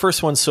made the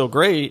first one so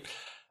great,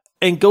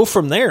 and go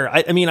from there.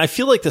 I mean, I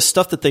feel like the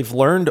stuff that they've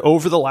learned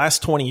over the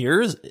last 20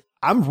 years,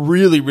 I'm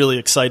really, really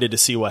excited to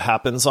see what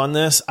happens on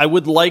this. I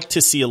would like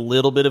to see a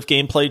little bit of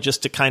gameplay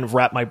just to kind of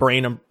wrap my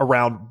brain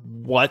around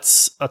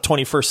what's a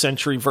 21st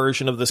century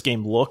version of this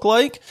game look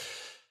like.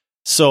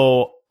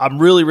 So I'm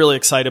really, really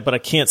excited, but I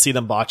can't see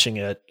them botching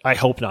it. I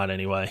hope not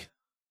anyway.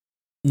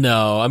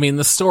 No, I mean,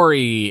 the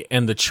story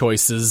and the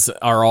choices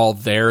are all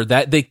there.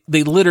 That they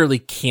literally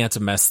can't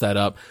mess that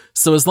up.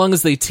 So as long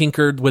as they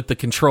tinkered with the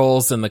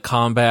controls and the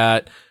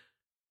combat,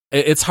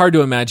 it's hard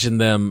to imagine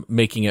them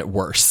making it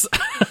worse.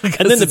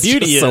 And then the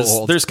beauty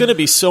is there's going to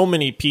be so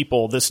many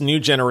people, this new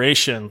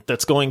generation,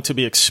 that's going to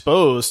be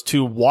exposed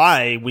to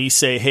why we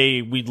say,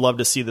 hey, we'd love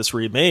to see this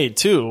remade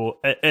too.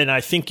 And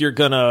I think you're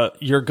gonna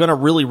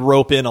really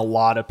rope in a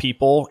lot of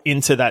people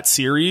into that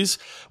series,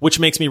 which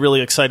makes me really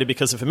excited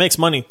because if it makes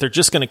money, they're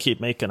just going to keep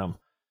making them.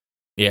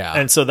 Yeah.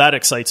 And so that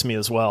excites me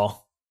as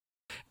well.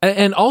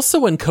 And also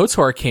when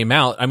KOTOR came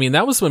out, I mean,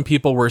 that was when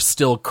people were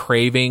still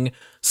craving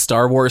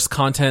Star Wars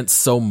content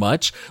so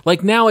much.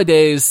 Like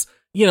nowadays,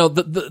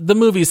 the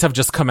movies have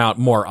just come out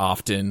more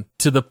often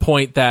to the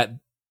point that,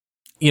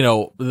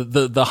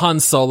 the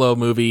Han Solo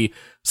movie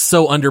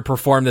so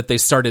underperformed that they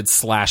started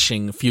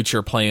slashing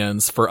future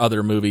plans for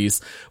other movies.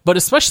 But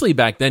especially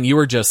back then, you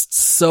were just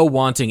so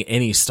wanting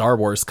any Star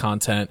Wars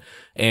content,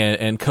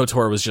 and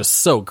KOTOR was just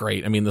so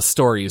great. I mean, the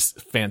story is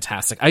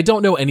fantastic. I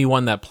don't know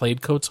anyone that played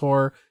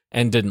KOTOR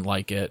and didn't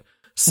like it.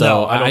 So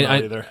no, I don't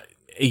know either.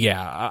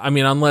 Yeah, I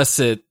mean,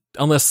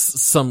 unless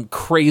some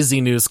crazy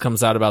news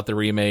comes out about the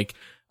remake,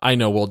 I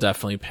know we'll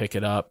definitely pick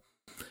it up.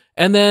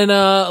 And then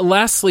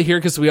lastly here,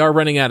 because we are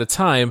running out of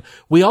time,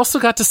 we also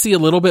got to see a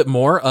little bit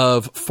more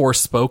of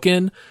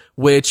Forspoken,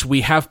 which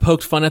we have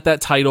poked fun at that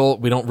title.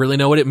 We don't really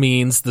know what it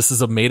means. This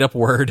is a made-up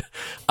word.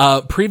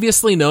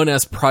 Previously known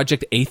as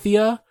Project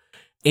Athia.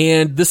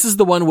 And this is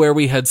the one where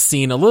we had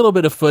seen a little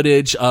bit of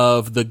footage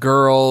of the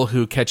girl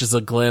who catches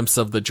a glimpse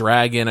of the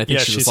dragon. I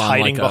think she's on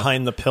hiding like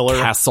behind the pillar,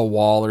 castle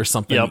wall or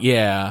something. Yep.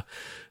 Yeah.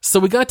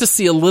 So we got to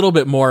see a little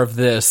bit more of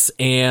this,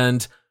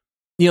 and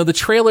the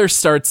trailer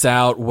starts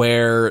out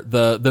where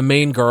the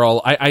main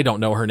girl, I don't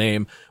know her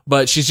name,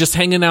 but she's just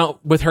hanging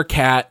out with her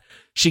cat.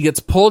 She gets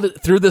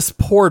pulled through this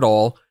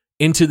portal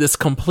into this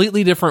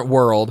completely different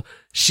world.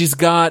 She's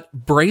got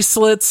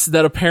bracelets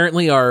that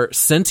apparently are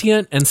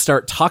sentient and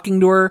start talking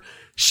to her.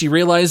 She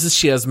realizes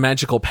she has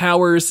magical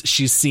powers.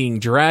 She's seeing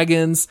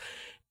dragons.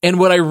 And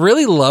what I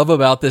really love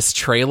about this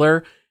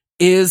trailer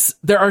is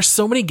there are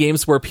so many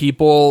games where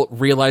people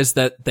realize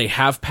that they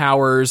have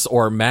powers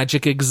or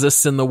magic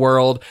exists in the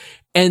world,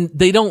 and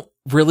they don't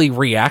really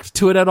react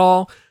to it at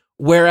all.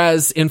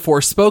 Whereas in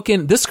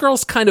Forspoken, this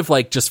girl's kind of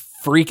like just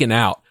freaking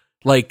out.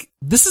 Like,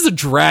 this is a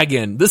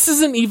dragon. This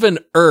isn't even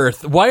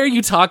Earth. Why are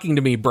you talking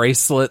to me,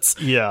 bracelets?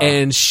 Yeah.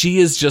 And she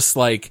is just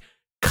like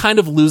kind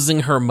of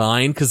losing her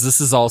mind because this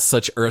is all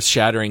such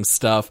earth-shattering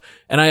stuff,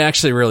 and I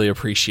actually really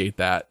appreciate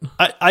that.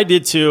 I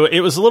did too.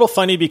 It was a little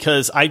funny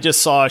because I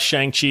just saw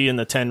Shang-Chi in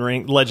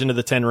the Legend of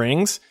the Ten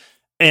Rings,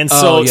 and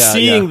so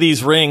seeing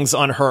these rings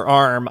on her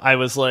arm, I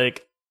was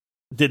like,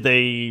 did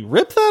they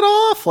rip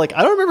that off? Like,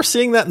 I don't remember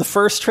seeing that in the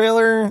first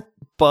trailer,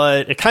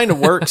 but it kind of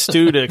works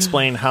too to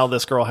explain how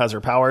this girl has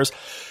her powers.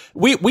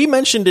 We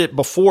mentioned it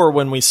before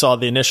when we saw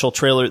the initial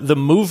trailer. The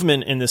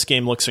movement in this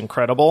game looks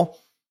incredible.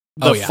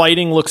 The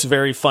fighting looks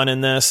very fun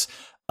in this.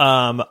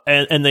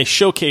 And they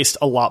showcased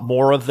a lot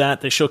more of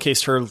that. They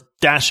showcased her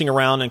dashing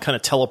around and kind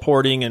of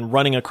teleporting and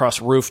running across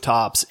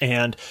rooftops.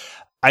 And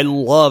I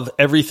love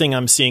everything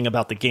I'm seeing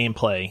about the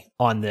gameplay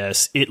on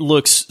this. It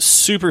looks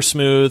super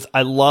smooth.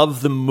 I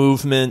love the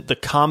movement. The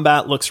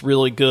combat looks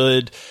really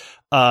good.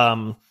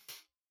 This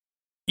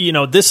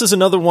is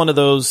another one of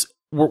those.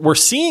 We're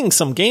seeing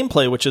some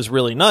gameplay, which is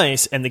really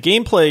nice. And the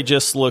gameplay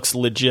just looks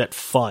legit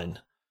fun.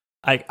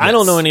 I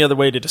don't know any other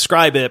way to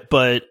describe it,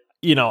 but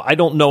I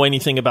don't know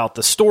anything about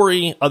the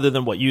story other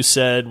than what you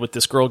said with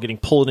this girl getting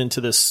pulled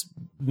into this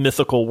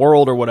mythical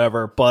world or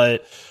whatever.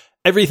 But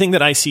everything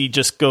that I see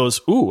just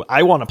goes, ooh,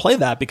 I want to play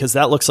that because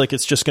that looks like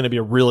it's just going to be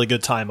a really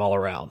good time all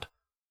around.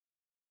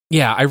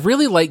 Yeah, I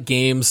really like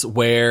games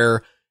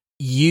where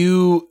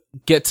you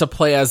get to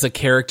play as a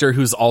character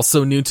who's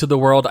also new to the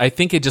world. I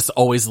think it just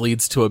always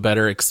leads to a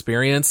better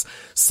experience.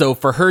 So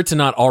for her to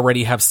not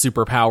already have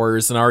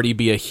superpowers and already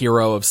be a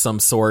hero of some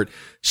sort,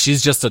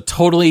 she's just a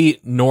totally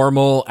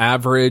normal,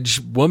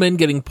 average woman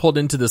getting pulled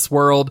into this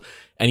world,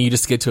 and you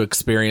just get to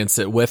experience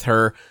it with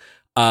her.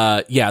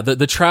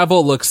 The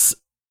travel looks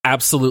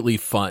absolutely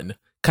fun.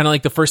 Kind of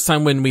like the first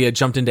time when we had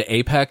jumped into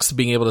Apex,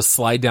 being able to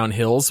slide down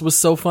hills was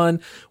so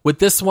fun. With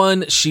this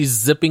one, she's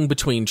zipping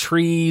between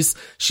trees,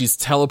 she's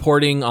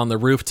teleporting on the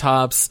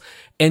rooftops,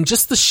 and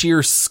just the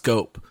sheer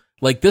scope.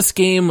 Like, this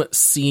game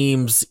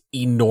seems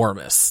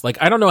enormous.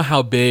 Like, I don't know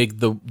how big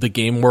the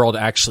game world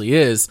actually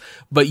is,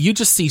 but you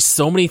just see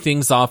so many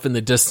things off in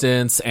the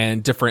distance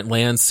and different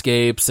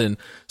landscapes and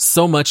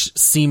so much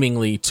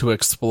seemingly to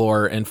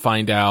explore and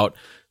find out.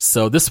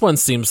 So this one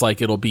seems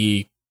like it'll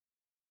be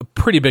a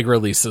pretty big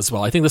release as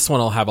well. I think this one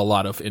will have a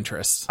lot of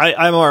interest.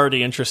 I'm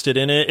already interested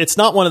in it. It's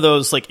not one of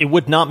those, like, it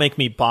would not make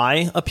me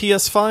buy a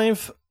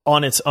PS5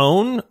 on its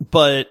own,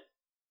 but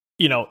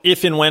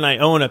if and when I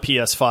own a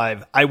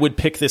PS5, I would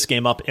pick this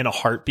game up in a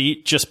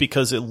heartbeat just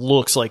because it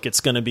looks like it's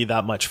going to be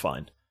that much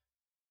fun.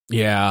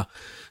 Yeah.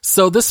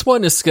 So this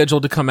one is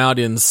scheduled to come out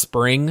in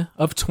spring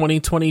of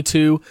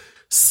 2022.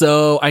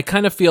 So I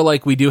kind of feel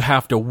like we do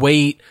have to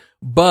wait.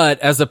 But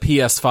as a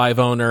PS5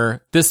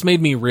 owner, this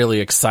made me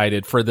really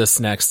excited for this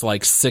next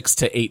 6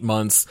 to 8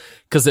 months,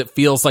 because it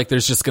feels like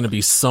there's just going to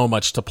be so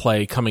much to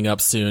play coming up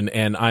soon.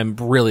 And I'm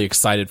really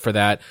excited for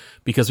that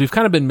because we've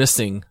kind of been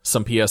missing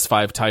some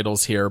PS5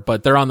 titles here,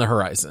 but they're on the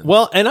horizon.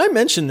 Well, and I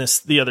mentioned this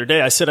the other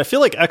day. I said, I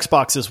feel like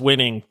Xbox is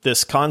winning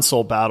this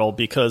console battle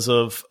because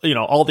of,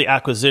 all the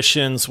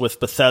acquisitions with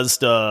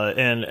Bethesda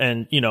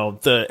and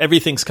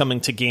everything's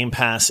coming to Game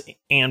Pass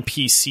and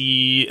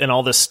PC and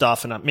all this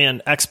stuff. And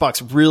man,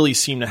 Xbox really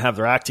seem to have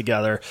their act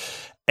together.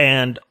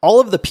 And all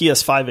of the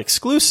PS5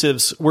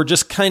 exclusives were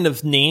just kind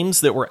of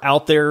names that were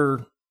out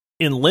there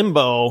in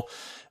limbo.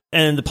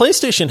 And the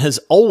PlayStation has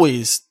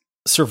always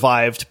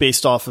survived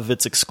based off of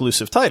its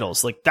exclusive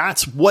titles. Like,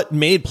 that's what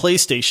made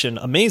PlayStation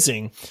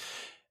amazing.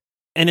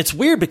 And it's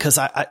weird because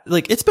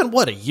it's been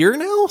a year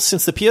now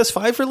since the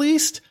PS5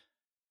 released.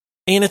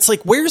 And it's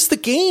like, where's the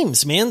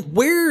games, man?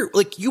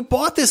 You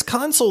bought this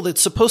console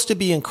that's supposed to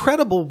be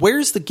incredible.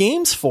 Where's the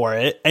games for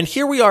it? And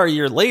here we are a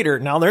year later.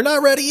 Now they're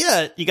not ready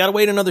yet. You got to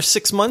wait another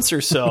 6 months or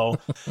so.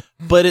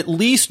 But at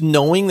least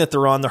knowing that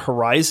they're on the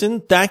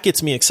horizon, that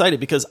gets me excited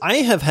because I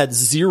have had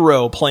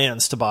zero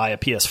plans to buy a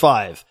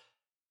PS5.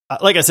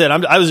 Like I said,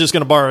 I was just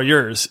going to borrow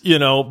yours,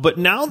 but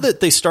now that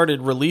they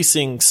started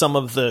releasing some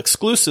of the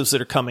exclusives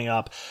that are coming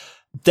up,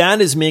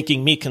 that is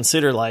making me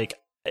consider,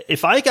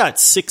 if I got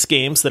 6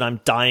 games that I'm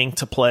dying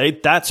to play,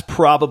 that's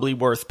probably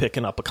worth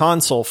picking up a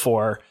console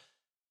for.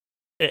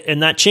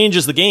 And that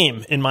changes the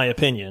game, in my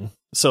opinion.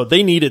 So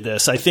they needed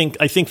this. I think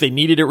they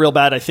needed it real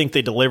bad. I think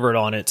they delivered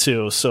on it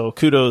too. So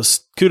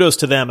kudos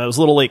to them. It was a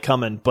little late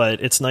coming,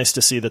 but it's nice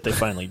to see that they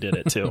finally did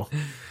it too.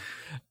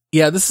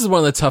 Yeah, this is one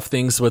of the tough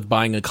things with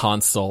buying a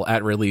console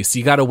at release.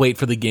 You got to wait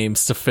for the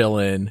games to fill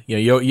in.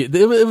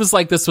 It was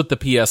like this with the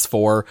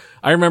PS4.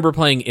 I remember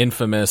playing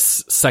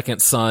Infamous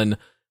Second Son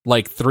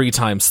 3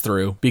 times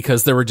through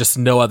because there were just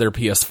no other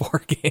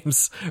PS4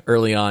 games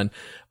early on.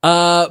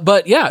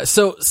 But yeah,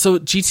 so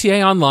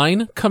GTA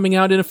Online coming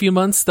out in a few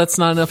months. That's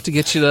not enough to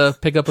get you to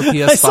pick up a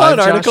PS5. I saw an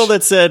Josh? article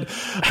that said,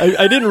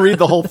 I didn't read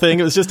the whole thing.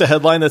 It was just a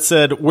headline that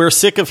said, "We're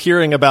sick of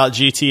hearing about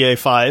GTA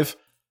 5."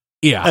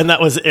 Yeah. And that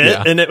was it.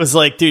 Yeah. And it was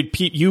like, dude,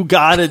 Pete, you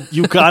gotta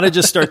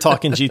just start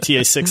talking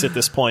GTA 6 at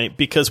this point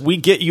because we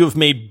get you have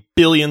made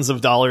billions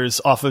of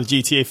dollars off of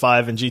GTA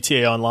 5 and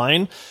GTA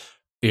Online.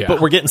 Yeah.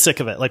 But we're getting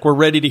sick of it. We're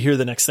ready to hear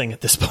the next thing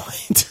at this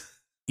point.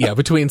 Yeah.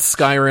 Between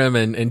Skyrim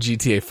and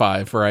GTA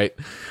 5, right?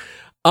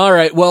 All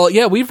right. Well,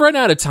 yeah, we've run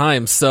out of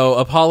time. So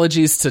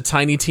apologies to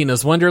Tiny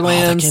Tina's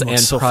Wonderlands and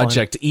so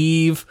Project fun.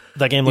 Eve.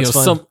 That game looks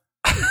fun.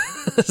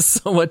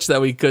 So much that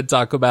we could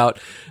talk about.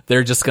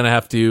 They're just going to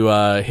have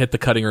to hit the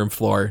cutting room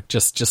floor.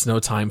 Just no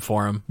time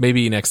for them.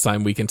 Maybe next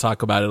time we can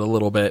talk about it a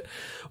little bit.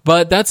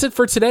 But that's it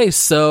for today.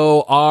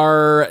 So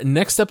our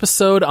next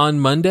episode on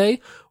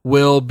Monday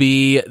will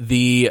be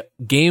the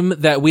game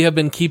that we have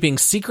been keeping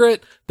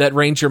secret that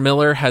Ranger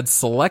Miller had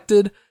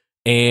selected.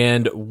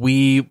 And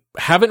we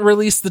haven't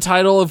released the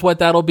title of what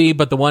that'll be,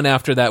 but the one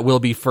after that will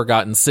be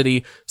Forgotten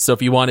City. So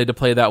if you wanted to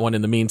play that one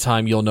in the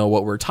meantime, you'll know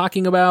what we're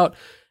talking about.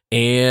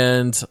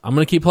 And I'm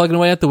going to keep plugging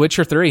away at The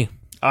Witcher 3.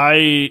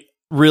 I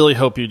really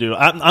hope you do.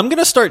 I'm going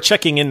to start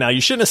checking in now. You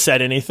shouldn't have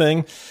said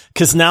anything,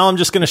 because now I'm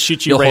just going to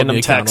shoot you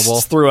random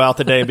texts throughout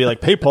the day and be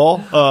like, hey, Paul,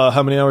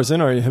 how many hours in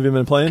are you? Have you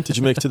been playing? Did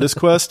you make it to this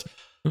quest?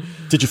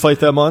 Did you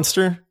fight that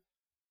monster?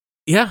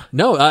 Yeah,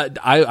 no,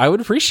 I would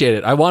appreciate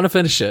it. I want to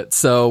finish it.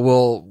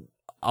 So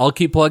I'll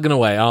keep plugging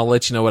away. I'll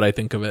let you know what I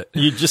think of it.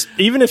 You just,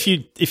 even if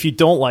you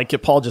don't like it,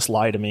 Paul, just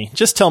lie to me.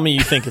 Just tell me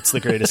you think it's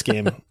the greatest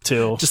game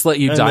too. Just let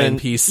you die in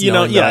peace.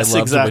 Yes,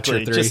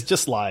 exactly.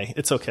 Just lie.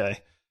 It's okay.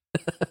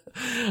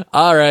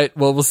 All right.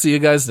 Well, we'll see you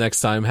guys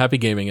next time. Happy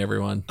gaming,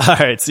 everyone. All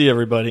right. See you,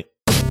 everybody.